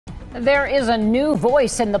There is a new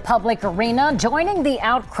voice in the public arena joining the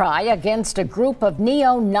outcry against a group of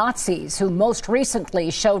neo-Nazis who most recently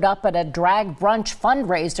showed up at a drag brunch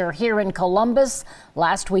fundraiser here in Columbus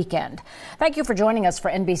last weekend. Thank you for joining us for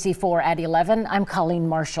NBC4 at 11. I'm Colleen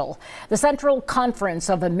Marshall. The Central Conference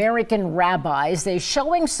of American Rabbis is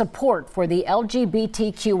showing support for the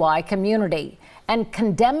LGBTQI community and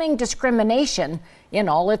condemning discrimination in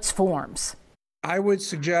all its forms. I would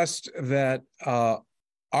suggest that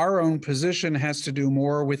our own position has to do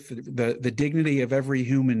more with the dignity of every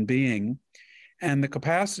human being and the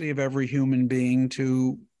capacity of every human being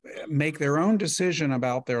to make their own decision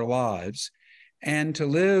about their lives and to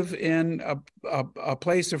live in a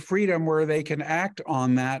place of freedom where they can act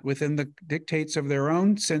on that within the dictates of their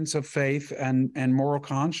own sense of faith and moral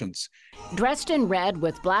conscience. Dressed in red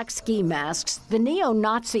with black ski masks, the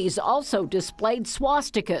neo-Nazis also displayed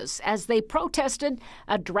swastikas as they protested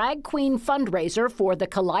a drag queen fundraiser for the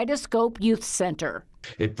Kaleidoscope Youth Center.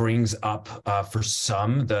 It brings up, for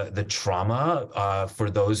some, the trauma for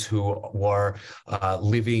those who were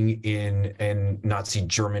living in Nazi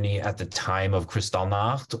Germany at the time of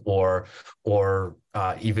Kristallnacht, or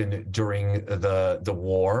even during the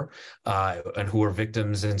war, and who are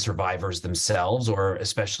victims and survivors themselves, or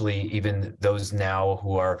especially even those now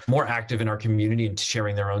who are more active in our community and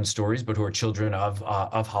sharing their own stories, but who are children of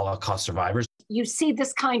Holocaust survivors. You see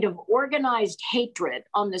this kind of organized hatred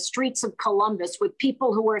on the streets of Columbus with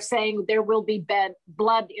people who are saying there will be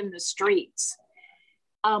blood in the streets.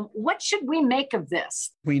 What should we make of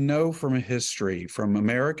this? We know from history, from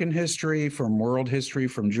American history, from world history,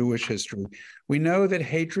 from Jewish history, we know that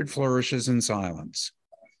hatred flourishes in silence.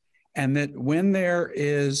 And that when there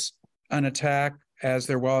is an attack, as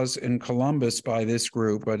there was in Columbus by this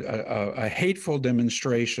group, a hateful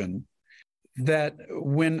demonstration, that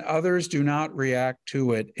when others do not react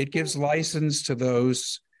to it, it gives license to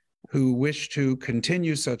those who wish to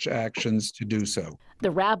continue such actions to do so.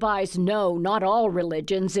 The rabbis know not all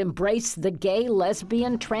religions embrace the gay,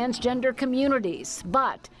 lesbian, transgender communities,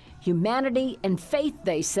 but humanity and faith,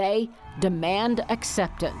 they say, demand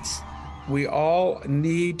acceptance. We all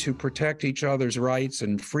need to protect each other's rights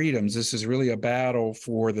and freedoms. This is really a battle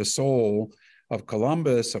for the soul of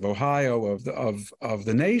Columbus, of Ohio, of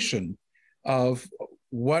the nation, of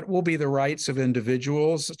what will be the rights of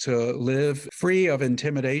individuals to live free of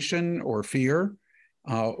intimidation or fear,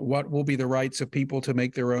 what will be the rights of people to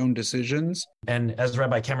make their own decisions. And as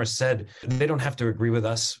Rabbi Kammer said, they don't have to agree with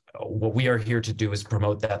us. What we are here to do is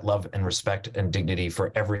promote that love and respect and dignity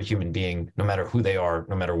for every human being, no matter who they are,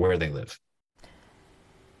 no matter where they live.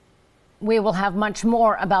 We will have much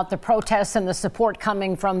more about the protests and the support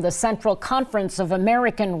coming from the Central Conference of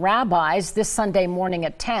American Rabbis this Sunday morning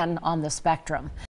at 10 on the Spectrum.